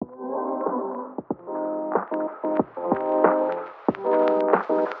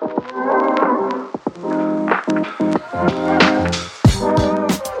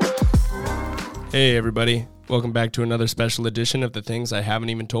Hey everybody, welcome back to another special edition of the things I haven't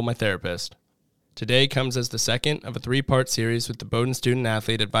even told my therapist. Today comes as the second of a three-part series with the Bowdoin Student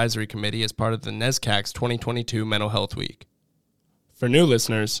Athlete Advisory Committee as part of the NESCAC's 2022 Mental Health Week. For new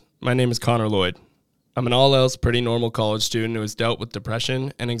listeners, my name is Connor Lloyd. I'm an all-else pretty normal college student who has dealt with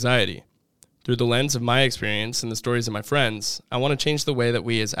depression and anxiety. Through the lens of my experience and the stories of my friends, I want to change the way that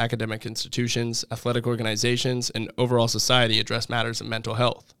we as academic institutions, athletic organizations, and overall society address matters of mental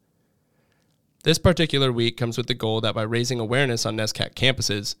health. This particular week comes with the goal that by raising awareness on NESCAC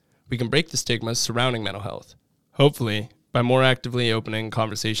campuses, we can break the stigmas surrounding mental health. Hopefully, by more actively opening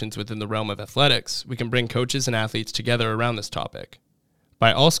conversations within the realm of athletics, we can bring coaches and athletes together around this topic.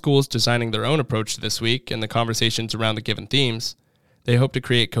 By all schools designing their own approach to this week and the conversations around the given themes, they hope to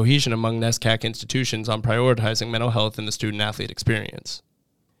create cohesion among NESCAC institutions on prioritizing mental health in the student-athlete experience.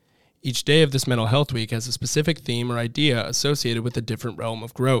 Each day of this Mental Health Week has a specific theme or idea associated with a different realm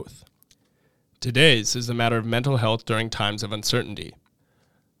of growth. Today's is the matter of mental health during times of uncertainty.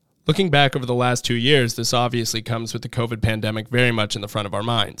 Looking back over the last 2 years, this obviously comes with the COVID pandemic very much in the front of our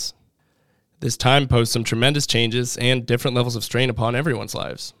minds. This time posed some tremendous changes and different levels of strain upon everyone's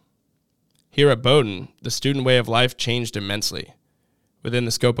lives. Here at Bowdoin, the student way of life changed immensely. Within the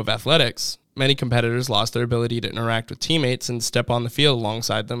scope of athletics, many competitors lost their ability to interact with teammates and step on the field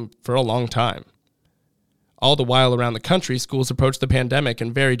alongside them for a long time. All the while around the country, schools approached the pandemic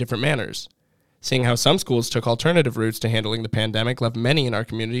in very different manners. Seeing how some schools took alternative routes to handling the pandemic left many in our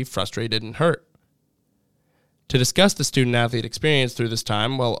community frustrated and hurt. To discuss the student-athlete experience through this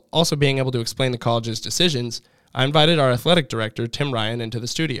time, while also being able to explain the college's decisions, I invited our athletic director, Tim Ryan, into the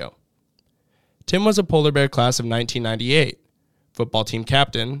studio. Tim was a Polar Bear class of 1998, football team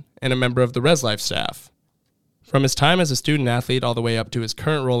captain, and a member of the Res Life staff. From his time as a student-athlete all the way up to his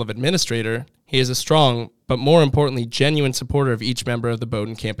current role of administrator, he is a strong, but more importantly, genuine supporter of each member of the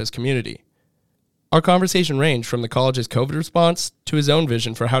Bowdoin campus community. Our conversation ranged from the college's COVID response to his own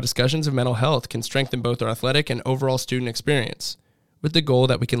vision for how discussions of mental health can strengthen both our athletic and overall student experience, with the goal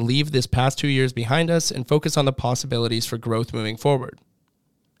that we can leave this past 2 years behind us and focus on the possibilities for growth moving forward.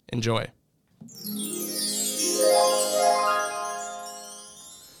 Enjoy.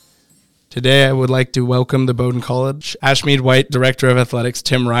 Today, I would like to welcome the Bowdoin College Ashmead White Director of Athletics,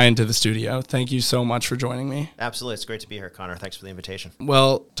 Tim Ryan, to the studio. Thank you so much for joining me. Absolutely. It's great to be here, Connor. Thanks for the invitation.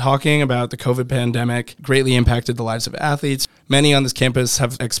 Well, talking about the COVID pandemic greatly impacted the lives of athletes. Many on this campus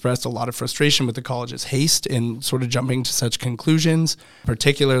have expressed a lot of frustration with the college's haste in sort of jumping to such conclusions,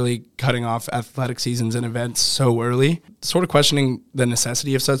 particularly cutting off athletic seasons and events so early, sort of questioning the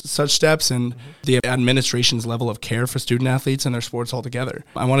necessity of such steps and the administration's level of care for student athletes and their sports altogether.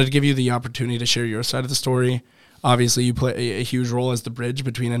 I wanted to give you the opportunity to share your side of the story. Obviously, you play a huge role as the bridge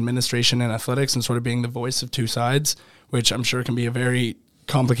between administration and athletics and sort of being the voice of two sides, which I'm sure can be a very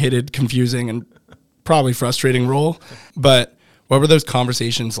complicated, confusing, and probably frustrating role. But what were those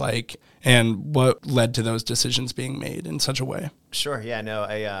conversations like, and what led to those decisions being made in such a way? Sure. Yeah, no,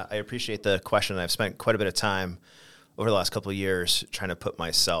 I appreciate the question. I've spent quite a bit of time over the last couple of years trying to put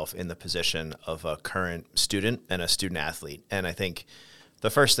myself in the position of a current student and a student athlete. And I think the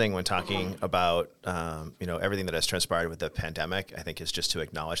first thing when talking about, everything that has transpired with the pandemic, I think is just to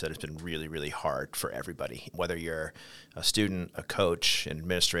acknowledge that it's been really, really hard for everybody, whether you're a student, a coach, an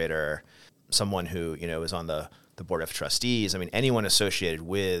administrator, someone who, is on the board of trustees. I mean, anyone associated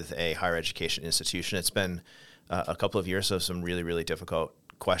with a higher education institution. It's been a couple of years of some really, really difficult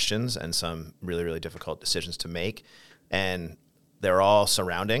questions and some really, really difficult decisions to make. And they're all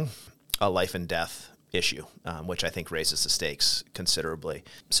surrounding a life and death issue, which I think raises the stakes considerably.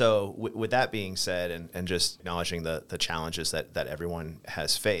 So with that being said, and just acknowledging the challenges that everyone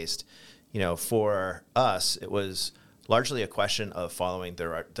has faced, for us, it was largely a question of following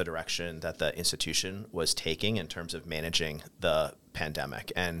the direction that the institution was taking in terms of managing the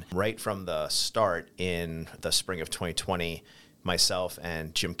pandemic. And right from the start in the spring of 2020, myself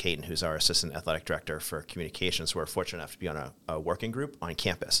and Jim Caton, who's our assistant athletic director for communications, were fortunate enough to be on a working group on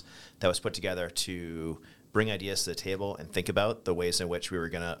campus that was put together to bring ideas to the table and think about the ways in which we were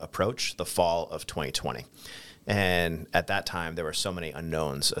going to approach the fall of 2020. And at that time, there were so many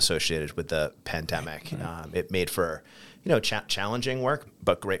unknowns associated with the pandemic. It made for, challenging work,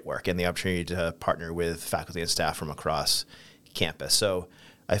 but great work, and the opportunity to partner with faculty and staff from across campus. So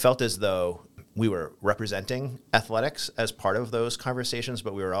I felt as though we were representing athletics as part of those conversations,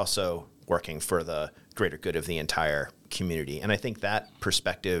 but we were also working for the greater good of the entire community. And I think that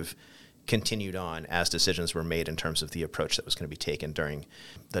perspective continued on as decisions were made in terms of the approach that was going to be taken during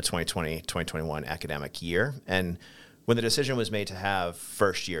the 2020-2021 academic year. And when the decision was made to have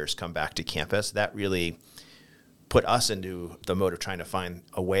first years come back to campus, that really put us into the mode of trying to find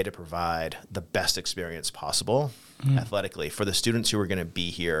a way to provide the best experience possible athletically for the students who are going to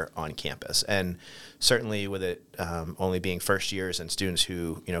be here on campus. And certainly with it only being first years and students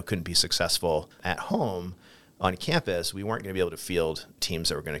who, couldn't be successful at home on campus, we weren't going to be able to field teams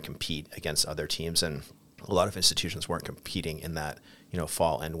that were going to compete against other teams. And a lot of institutions weren't competing in that,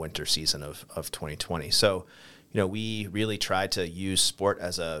 fall and winter season of 2020. So, we really tried to use sport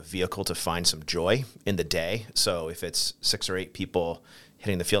as a vehicle to find some joy in the day. So if it's 6 or 8 people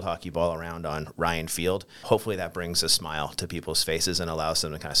hitting the field hockey ball around on Ryan Field, hopefully that brings a smile to people's faces and allows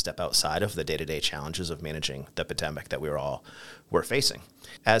them to kind of step outside of the day-to-day challenges of managing the pandemic that we're facing.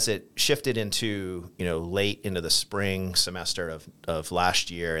 As it shifted into, late into the spring semester of last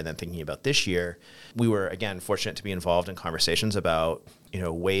year and then thinking about this year, we were, again, fortunate to be involved in conversations about,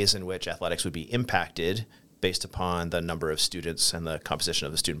 ways in which athletics would be impacted based upon the number of students and the composition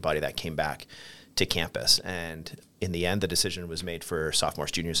of the student body that came back to campus. And in the end, the decision was made for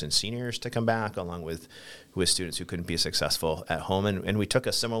sophomores, juniors, and seniors to come back, along with students who couldn't be successful at home. And we took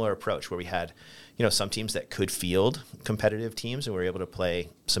a similar approach where we had, some teams that could field competitive teams and we were able to play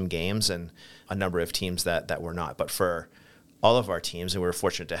some games, and a number of teams that were not. But for all of our teams, and we were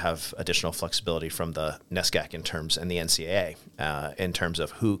fortunate to have additional flexibility from the NESCAC and the NCAA in terms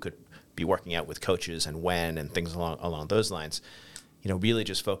of who could be working out with coaches and when and things along those lines, really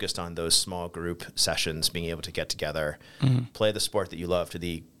just focused on those small group sessions, being able to get together, play the sport that you love to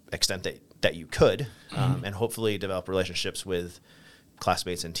the extent that you could, and hopefully develop relationships with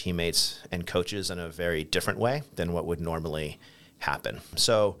classmates and teammates and coaches in a very different way than what would normally happen.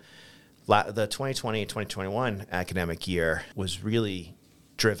 So the 2020-2021 academic year was really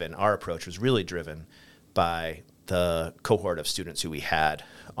driven, our approach was really driven by the cohort of students who we had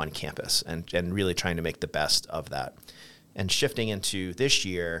on campus and really trying to make the best of that. And shifting into this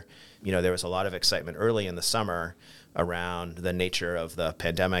year, there was a lot of excitement early in the summer around the nature of the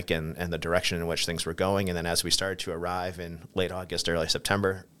pandemic and the direction in which things were going. And then as we started to arrive in late August, early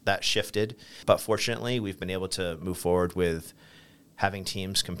September, that shifted. But fortunately, we've been able to move forward with having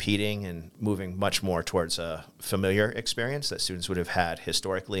teams competing and moving much more towards a familiar experience that students would have had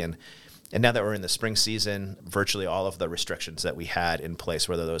historically. And now that we're in the spring season, virtually all of the restrictions that we had in place,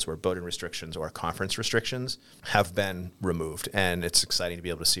 whether those were Bowdoin restrictions or conference restrictions, have been removed. And it's exciting to be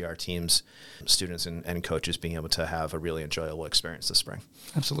able to see our teams, students and coaches being able to have a really enjoyable experience this spring.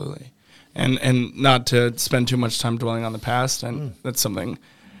 Absolutely. And not to spend too much time dwelling on the past, and that's something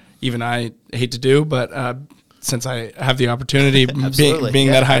even I hate to do, but since I have the opportunity,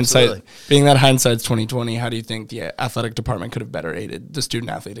 being that hindsight's 2020, how do you think the athletic department could have better aided the student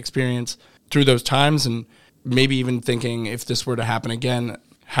athlete experience through those times? And maybe even thinking if this were to happen again,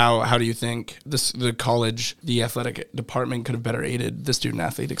 how do you think the athletic department could have better aided the student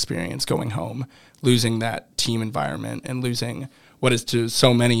athlete experience going home, losing that team environment and losing what is to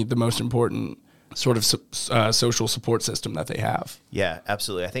so many the most important sort of social support system that they have? Yeah,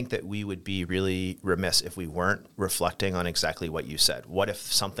 absolutely. I think that we would be really remiss if we weren't reflecting on exactly what you said. What if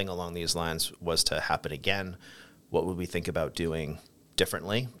something along these lines was to happen again? What would we think about doing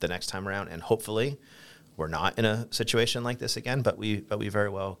differently the next time around? And hopefully we're not in a situation like this again, but we very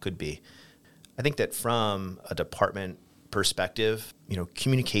well could be. I think that from a department perspective,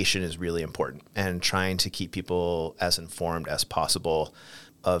 communication is really important, and trying to keep people as informed as possible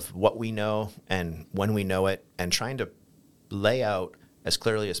of what we know and when we know it, and trying to lay out as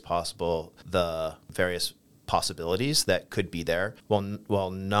clearly as possible the various possibilities that could be there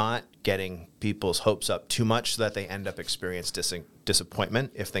while not getting people's hopes up too much so that they end up experiencing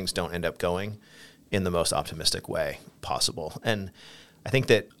disappointment if things don't end up going in the most optimistic way possible. And I think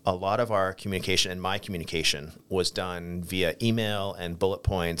that a lot of our communication and my communication was done via email and bullet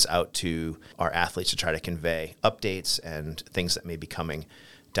points out to our athletes to try to convey updates and things that may be coming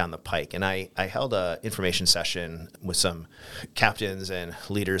down the pike. And I held an information session with some captains and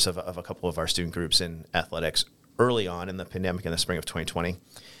leaders of a couple of our student groups in athletics early on in the pandemic in the spring of 2020.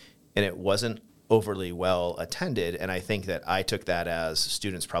 And it wasn't overly well attended. And I think that I took that as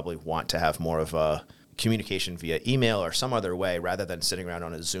students probably want to have more of a communication via email or some other way rather than sitting around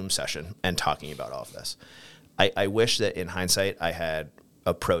on a Zoom session and talking about all of this. I wish that in hindsight I had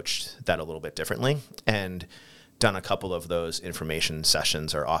approached that a little bit differently and done a couple of those information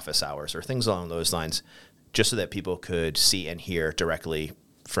sessions or office hours or things along those lines, just so that people could see and hear directly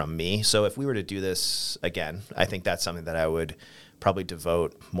from me. So if we were to do this again, I think that's something that I would probably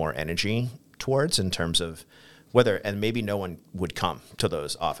devote more energy towards in terms of whether, and maybe no one would come to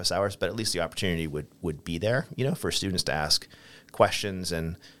those office hours, but at least the opportunity would be there, for students to ask questions.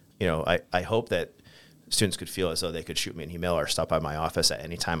 And, I hope that students could feel as though they could shoot me an email or stop by my office at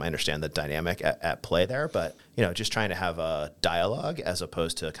any time. I understand the dynamic at play there, but just trying to have a dialogue as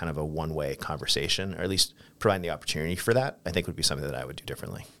opposed to kind of a one-way conversation, or at least providing the opportunity for that, I think would be something that I would do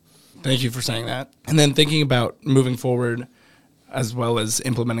differently. Thank you for saying that. And then thinking about moving forward, as well as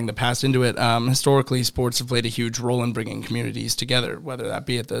implementing the past into it, historically, sports have played a huge role in bringing communities together, whether that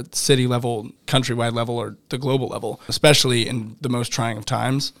be at the city level, countrywide level, or the global level, especially in the most trying of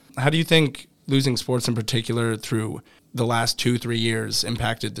times. How do you think losing sports in particular through the last 2-3 years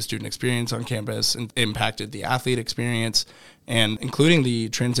impacted the student experience on campus and impacted the athlete experience, and including the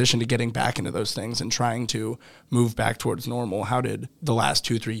transition to getting back into those things and trying to move back towards normal? How did the last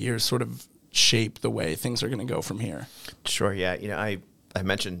 2-3 years sort of shape the way things are going to go from here? Sure, yeah. I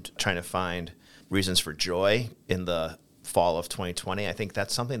mentioned trying to find reasons for joy in the fall of 2020. I think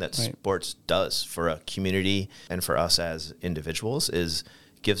that's something that sports does for a community and for us as individuals, is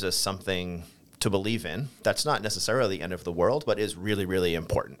gives us something to believe in. That's not necessarily the end of the world, but is really, really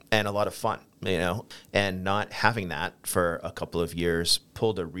important and a lot of fun, and not having that for a couple of years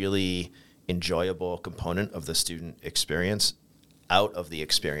pulled a really enjoyable component of the student experience out of the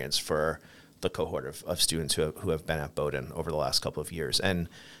experience for the cohort of students who have been at Bowdoin over the last couple of years. And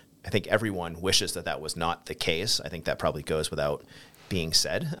I think everyone wishes that was not the case. I think that probably goes without being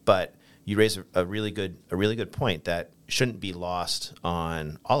said, but you raise a really good point that shouldn't be lost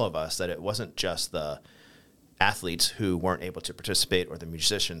on all of us, that it wasn't just the athletes who weren't able to participate or the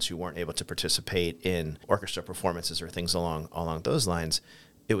musicians who weren't able to participate in orchestra performances or things along those lines.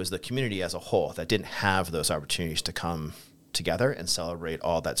 It was the community as a whole that didn't have those opportunities to come together and celebrate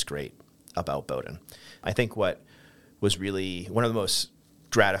all that's great about Bowdoin. I think what was really one of the most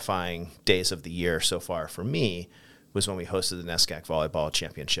gratifying days of the year so far for me was when we hosted the NESCAC Volleyball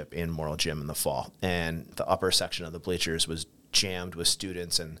Championship in Morrill Gym in the fall. And the upper section of the bleachers was jammed with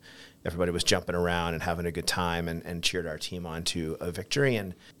students, and everybody was jumping around and having a good time and cheered our team on to a victory.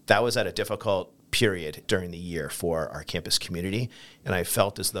 And that was at a difficult period during the year for our campus community. And I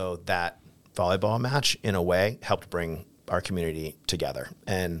felt as though that volleyball match, in a way, helped bring our community together.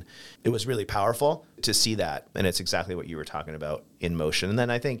 And it was really powerful to see that. And it's exactly what you were talking about in motion. And then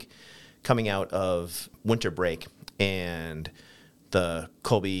I think coming out of winter break and the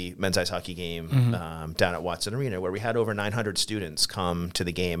Colby men's ice hockey game down at Watson Arena, where we had over 900 students come to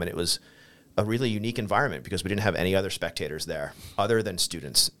the game. And it was a really unique environment because we didn't have any other spectators there other than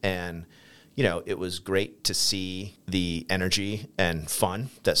students. And, it was great to see the energy and fun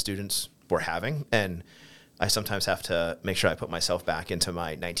that students were having. And I sometimes have to make sure I put myself back into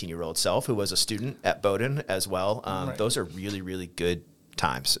my 19-year-old self who was a student at Bowdoin as well. Those are really, really good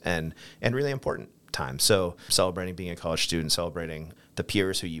times and really important times. So celebrating being a college student, celebrating the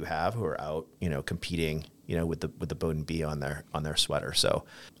peers who you have who are out, competing, with the Bowdoin B on their sweater. So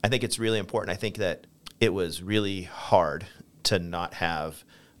I think it's really important. I think that it was really hard to not have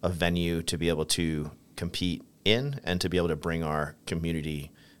a venue to be able to compete in and to be able to bring our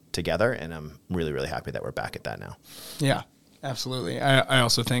community together. And I'm really, really happy that we're back at that now. Yeah, absolutely. I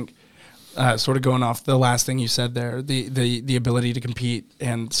also think sort of going off the last thing you said there, the ability to compete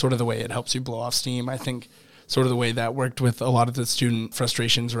and sort of the way it helps you blow off steam. I think sort of the way that worked with a lot of the student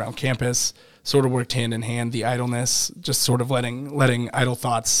frustrations around campus sort of worked hand in hand. The idleness, just sort of letting idle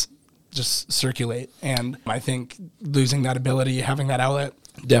thoughts just circulate. And I think losing that ability, having that outlet,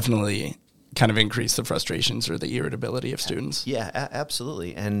 definitely kind of increase the frustrations or the irritability of students. Yeah,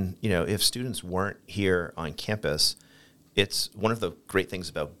 absolutely. And, if students weren't here on campus, it's one of the great things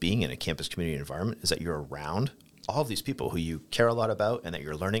about being in a campus community environment is that you're around all of these people who you care a lot about and that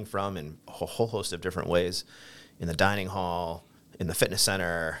you're learning from in a whole host of different ways, in the dining hall, in the fitness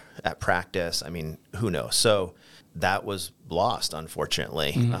center, at practice. I mean, who knows? So that was lost,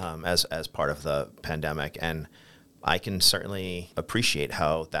 unfortunately, as part of the pandemic. And I can certainly appreciate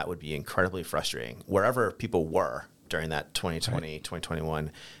how that would be incredibly frustrating. Wherever people were during that 2020,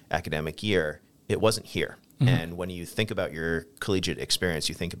 2021 academic year, it wasn't here. And when you think about your collegiate experience,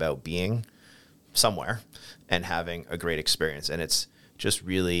 you think about being somewhere and having a great experience. And it's just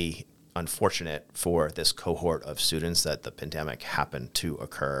really unfortunate for this cohort of students that the pandemic happened to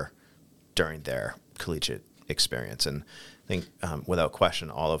occur during their collegiate experience. And I think without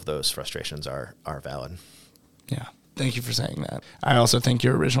question, all of those frustrations are valid. Yeah. Thank you for saying that. I also think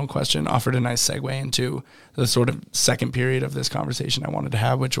your original question offered a nice segue into the sort of second period of this conversation I wanted to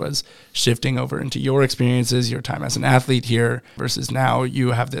have, which was shifting over into your experiences, your time as an athlete here versus now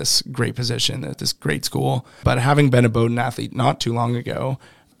you have this great position at this great school. But having been a Bowdoin athlete not too long ago,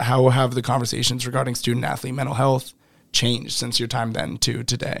 how have the conversations regarding student athlete mental health changed since your time then to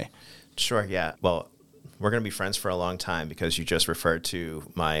today? Sure, yeah. Well, we're going to be friends for a long time because you just referred to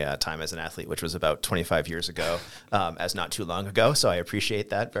my time as an athlete, which was about 25 years ago, as not too long ago. So I appreciate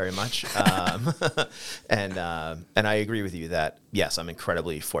that very much. And I agree with you that, yes, I'm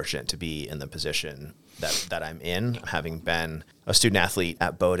incredibly fortunate to be in the position that I'm in, having been a student athlete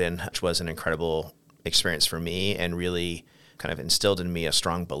at Bowdoin, which was an incredible experience for me and really kind of instilled in me a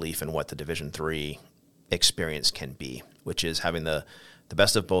strong belief in what the Division III experience can be, which is having the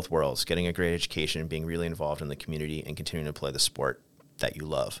best of both worlds, getting a great education, being really involved in the community, and continuing to play the sport that you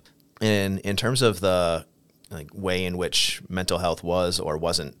love. And in terms of the way in which mental health was or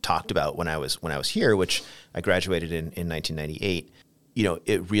wasn't talked about when I was here, which I graduated in 1998,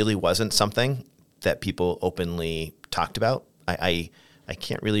 it really wasn't something that people openly talked about. I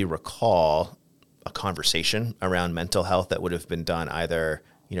can't really recall a conversation around mental health that would have been done either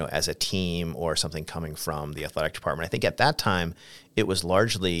as a team or something coming from the athletic department. I think at that time, it was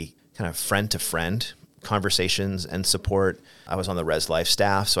largely kind of friend-to-friend conversations and support. I was on the Res Life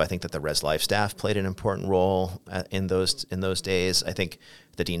staff, so I think that the Res Life staff played an important role in those days. I think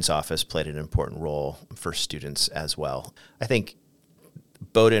the dean's office played an important role for students as well. I think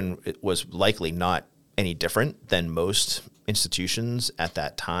Bowdoin was likely not any different than most institutions at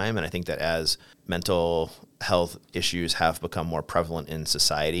that time, and I think that as mental health issues have become more prevalent in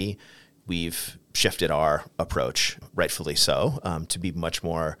society, we've shifted our approach, rightfully so, to be much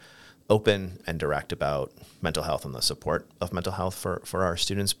more open and direct about mental health and the support of mental health for our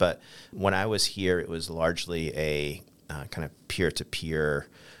students. But when I was here, it was largely a kind of peer-to-peer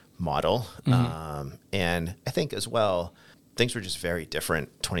model. Mm-hmm. And I think as well, things were just very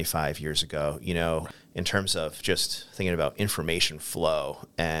different 25 years ago, in terms of just thinking about information flow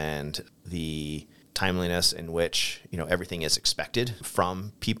and the timeliness in which, everything is expected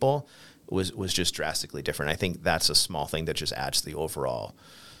from people was just drastically different. I think that's a small thing that just adds to the overall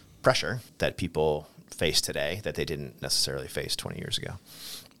pressure that people face today that they didn't necessarily face 20 years ago.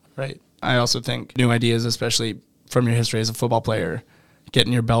 Right. I also think new ideas, especially from your history as a football player,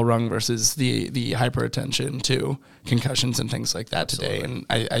 getting your bell rung versus the hyperattention to concussions and things like that today. Absolutely.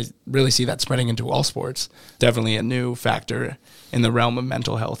 And I really see that spreading into all sports. Definitely a new factor in the realm of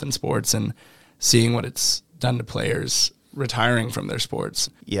mental health in sports and seeing what it's done to players retiring from their sports.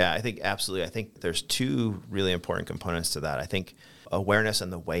 Yeah, I think absolutely. I think there's two really important components to that. I think awareness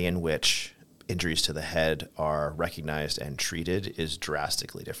and the way in which injuries to the head are recognized and treated is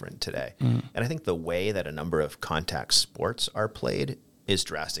drastically different today. Mm. And I think the way that a number of contact sports are played is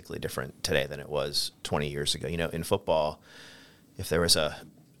drastically different today than it was 20 years ago. In football, if there was a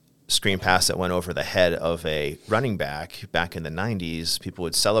screen pass that went over the head of a running back in the 90s, people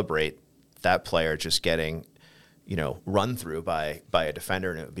would celebrate that player just getting, run through by a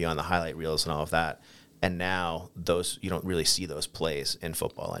defender, and it would be on the highlight reels and all of that. And now you don't really see those plays in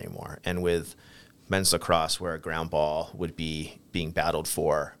football anymore. And with men's lacrosse, where a ground ball would be being battled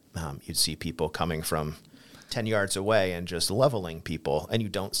for, you'd see people coming from 10 yards away and just leveling people, and you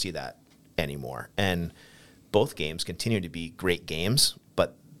don't see that anymore. And both games continue to be great games,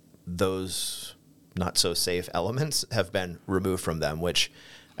 but those not so safe elements have been removed from them, which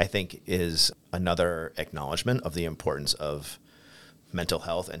I think is another acknowledgement of the importance of mental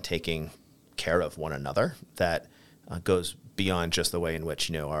health and taking care of one another that goes beyond just the way in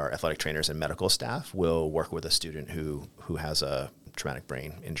which our athletic trainers and medical staff will work with a student who has a traumatic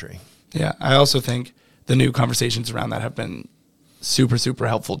brain injury. Yeah, I also think the new conversations around that have been super, super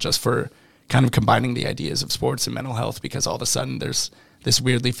helpful just for kind of combining the ideas of sports and mental health, because all of a sudden there's this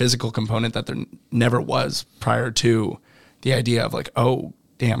weirdly physical component that there never was prior to the idea of oh,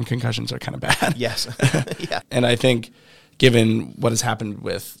 damn, concussions are kind of bad. Yes. Yeah. And I think given what has happened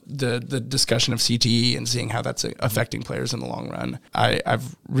with the discussion of CTE and seeing how that's affecting players in the long run,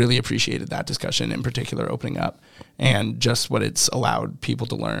 I've really appreciated that discussion in particular opening up and just what it's allowed people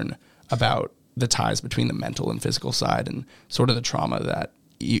to learn about the ties between the mental and physical side and sort of the trauma that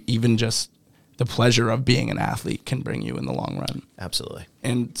even just the pleasure of being an athlete can bring you in the long run. Absolutely.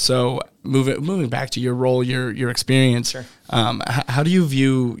 And so moving back to your role, your experience, sure. How do you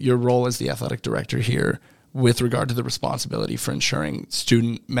view your role as the athletic director here with regard to the responsibility for ensuring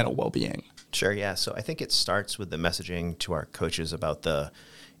student mental well-being? Sure, yeah. So I think it starts with the messaging to our coaches about the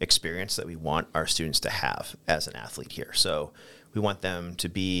experience that we want our students to have as an athlete here. So we want them to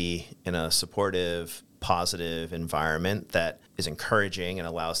be in a supportive, positive environment that is encouraging and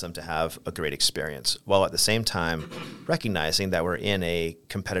allows them to have a great experience, while at the same time recognizing that we're in a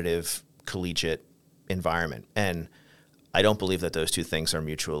competitive, collegiate environment. And I don't believe that those two things are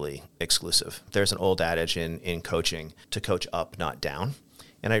mutually exclusive. There's an old adage in coaching to coach up, not down.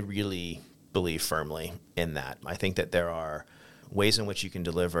 And I really believe firmly in that. I think that there are ways in which you can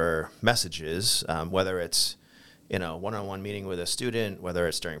deliver messages, whether it's in a one-on-one meeting with a student, whether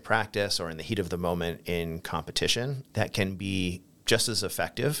it's during practice or in the heat of the moment in competition, that can be just as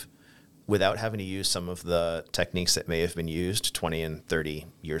effective without having to use some of the techniques that may have been used 20 and 30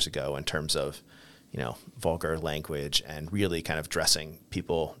 years ago in terms of, vulgar language and really kind of dressing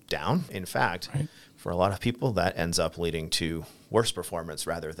people down. In fact, for a lot of people, that ends up leading to worse performance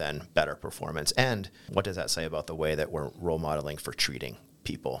rather than better performance. And what does that say about the way that we're role modeling for treating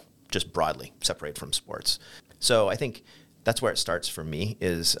people, just broadly, separate from sports? So I think that's where it starts for me,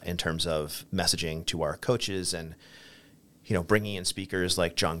 is in terms of messaging to our coaches and, bringing in speakers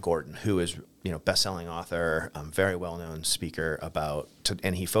like John Gordon, who is, best-selling author, very well-known speaker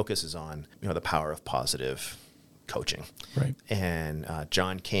and he focuses on, the power of positive coaching. Right. And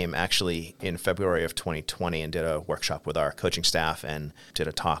John came actually in February of 2020 and did a workshop with our coaching staff and did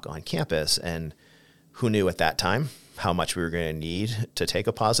a talk on campus. And who knew at that time how much we were going to need to take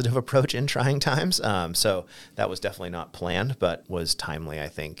a positive approach in trying times? So that was definitely not planned, but was timely, I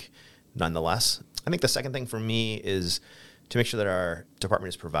think, nonetheless. I think the second thing for me is to make sure that our department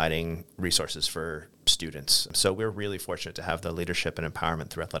is providing resources for students. So we're really fortunate to have the Leadership and Empowerment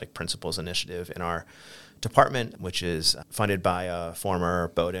Through Athletic Principles initiative in our department, which is funded by a former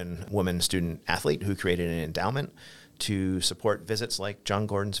Bowdoin woman student athlete who created an endowment to support visits like John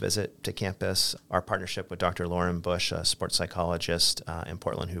Gordon's visit to campus, our partnership with Dr. Lauren Bush, a sports psychologist in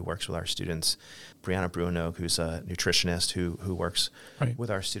Portland who works with our students, Brianna Bruno, who's a nutritionist who works with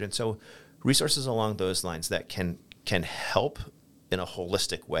our students. So resources along those lines that can help in a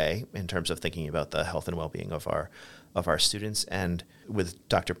holistic way in terms of thinking about the health and well-being of our students. And with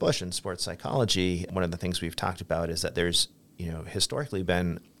Dr. Bush in sports psychology, one of the things we've talked about is that there's, historically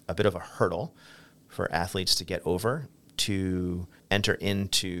been a bit of a hurdle for athletes to get over to enter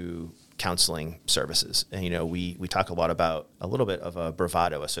into counseling services. And, we talk a lot about a little bit of a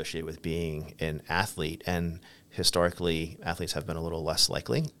bravado associated with being an athlete, and historically, athletes have been a little less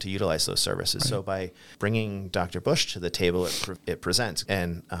likely to utilize those services. Right. So by bringing Dr. Bush to the table, it presents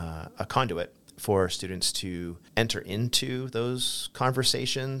a conduit for students to enter into those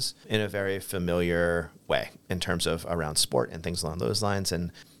conversations in a very familiar way in terms of around sport and things along those lines.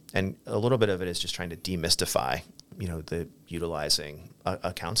 And a little bit of it is just trying to demystify, the utilizing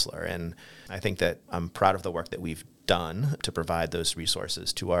a counselor. And I think that I'm proud of the work that we've done to provide those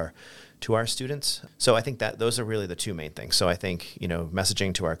resources to our students. So I think that those are really the two main things. So I think,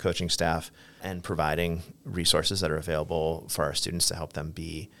 messaging to our coaching staff and providing resources that are available for our students to help them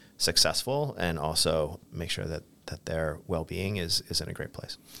be successful, and also make sure that their well-being is in a great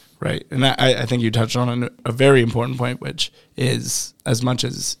place. Right. And I think you touched on a very important point, which is, as much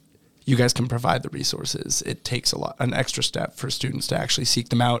as you guys can provide the resources, it takes an extra step for students to actually seek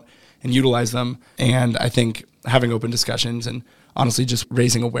them out and utilize them. And I think having open discussions and honestly just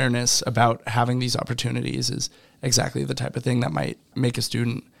raising awareness about having these opportunities is exactly the type of thing that might make a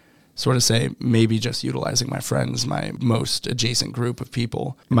student sort of say, maybe just utilizing my friends, my most adjacent group of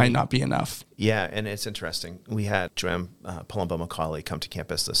people, might not be enough. Yeah, and it's interesting. We had Joanne Palumbo-Macaulay come to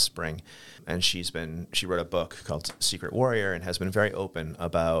campus this spring, and she wrote a book called Secret Warrior and has been very open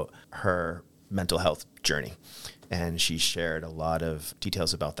about her mental health journey. And she shared a lot of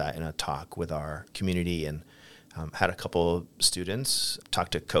details about that in a talk with our community, and had a couple students talk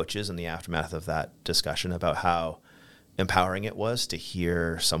to coaches in the aftermath of that discussion about how empowering it was to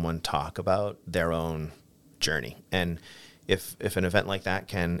hear someone talk about their own journey. And if an event like that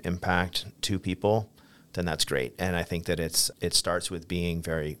can impact two people, then that's great. And I think that it starts with being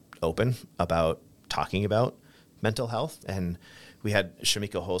very open about talking about mental health. And we had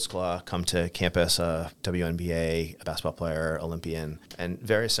Shamika Holzclaw come to campus, a WNBA basketball player, Olympian, and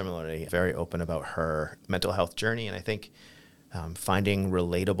very similarly, very open about her mental health journey. And I think finding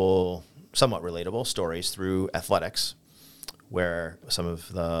somewhat relatable stories through athletics, where some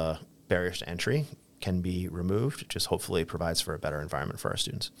of the barriers to entry can be removed, just hopefully provides for a better environment for our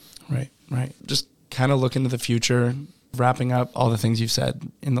students. Right. Just kind of look into the future, wrapping up all the things you've said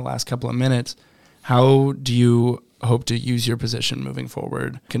in the last couple of minutes. How do you hope to use your position moving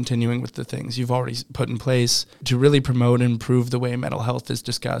forward, continuing with the things you've already put in place to really promote and improve the way mental health is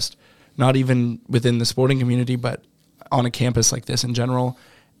discussed, not even within the sporting community, but on a campus like this in general?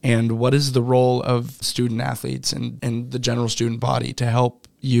 And what is the role of student athletes and the general student body to help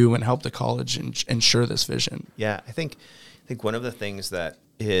you and help the college ensure this vision? Yeah, I think one of the things that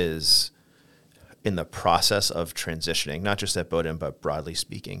is in the process of transitioning, not just at Bowdoin, but broadly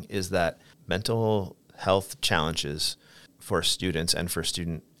speaking, is that mental health challenges for students and for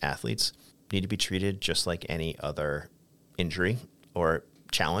student athletes need to be treated just like any other injury or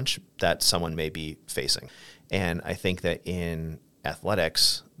challenge that someone may be facing. And I think that in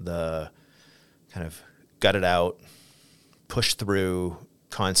athletics, the kind of gut it out, push through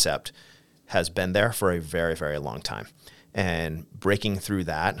concept has been there for a very, very long time. And breaking through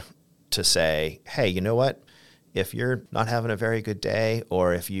that to say, hey, you know what? If you're not having a very good day,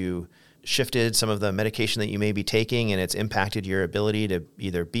 or if you shifted some of the medication that you may be taking and it's impacted your ability to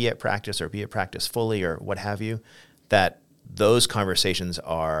either be at practice or be at practice fully or what have you, that those conversations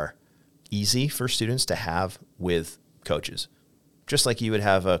are easy for students to have with coaches. Just like you would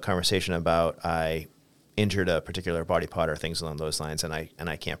have a conversation about, I injured a particular body part or things along those lines, and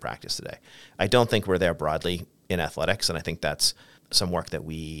I can't practice today. I don't think we're there broadly in athletics, and I think that's some work that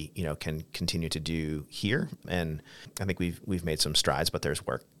we can continue to do here. And I think we've made some strides, but there's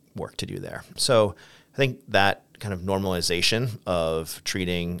work to do there. So I think that kind of normalization of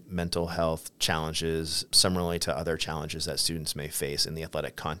treating mental health challenges similarly to other challenges that students may face in the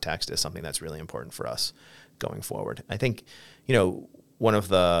athletic context is something that's really important for us going forward. I think, one of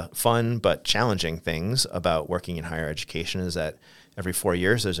the fun but challenging things about working in higher education is that every 4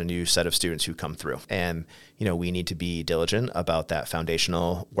 years, there's a new set of students who come through. And, we need to be diligent about that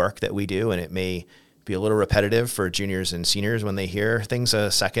foundational work that we do. And it may be a little repetitive for juniors and seniors when they hear things a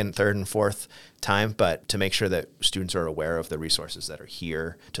second, third, and fourth time, but to make sure that students are aware of the resources that are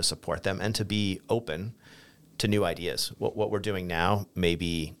here to support them and to be open to new ideas. What we're doing now may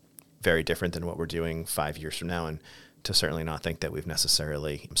be very different than what we're doing 5 years from now, and to certainly not think that we've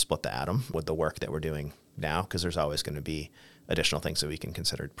necessarily split the atom with the work that we're doing now, because there's always going to be additional things that we can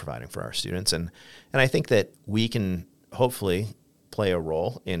consider providing for our students. And I think that we can hopefully play a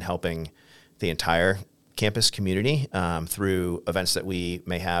role in helping the entire campus community through events that we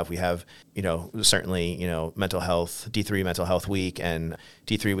may have. We have, certainly, mental health, D3 Mental Health Week, and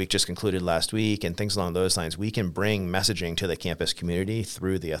D3 Week just concluded last week, and things along those lines. We can bring messaging to the campus community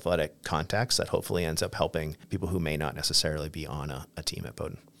through the athletic context that hopefully ends up helping people who may not necessarily be on a team at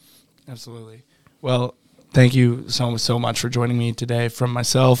Bowdoin. Absolutely. Well, thank you so much for joining me today. From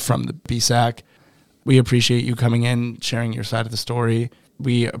myself, from the BSAAC, we appreciate you coming in, sharing your side of the story.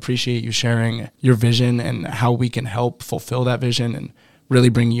 We appreciate you sharing your vision and how we can help fulfill that vision and really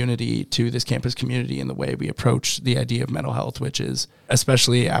bring unity to this campus community in the way we approach the idea of mental health, which is,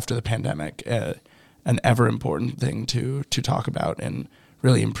 especially after the pandemic, an ever important thing to talk about and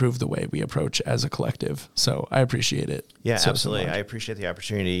really improve the way we approach as a collective. So I appreciate it. Yeah, absolutely. I appreciate the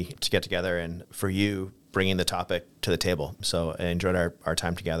opportunity to get together and for you bringing the topic to the table. So I enjoyed our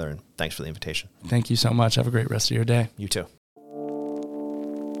time together, and thanks for the invitation. Thank you so much. Have a great rest of your day. You too.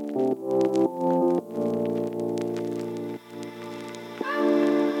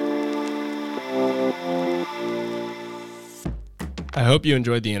 I hope you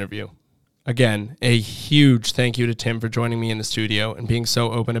enjoyed the interview. Again, a huge thank you to Tim for joining me in the studio and being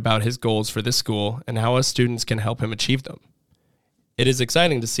so open about his goals for this school and how us students can help him achieve them. It is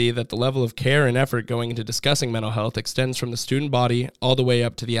exciting to see that the level of care and effort going into discussing mental health extends from the student body all the way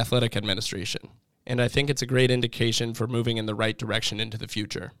up to the athletic administration. And I think it's a great indication for moving in the right direction into the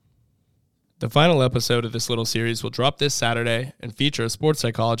future. The final episode of this little series will drop this Saturday and feature a sports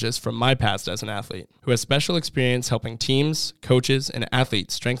psychologist from my past as an athlete, who has special experience helping teams, coaches, and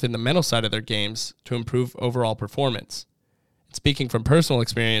athletes strengthen the mental side of their games to improve overall performance. And speaking from personal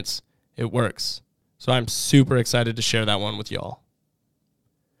experience, it works. So I'm super excited to share that one with y'all.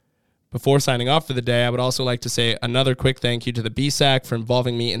 Before signing off for the day, I would also like to say another quick thank you to the BSAAC for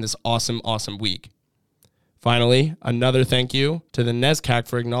involving me in this awesome week. Finally, another thank you to the NESCAC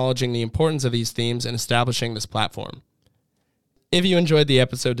for acknowledging the importance of these themes and establishing this platform. If you enjoyed the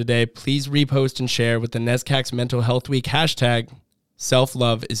episode today, please repost and share with the NESCAC's Mental Health Week hashtag,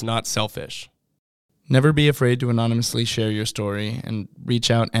 self-love is not selfish. Never be afraid to anonymously share your story and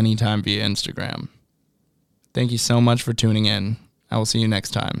reach out anytime via Instagram. Thank you so much for tuning in. I will see you next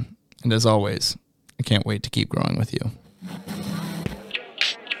time. And as always, I can't wait to keep growing with you.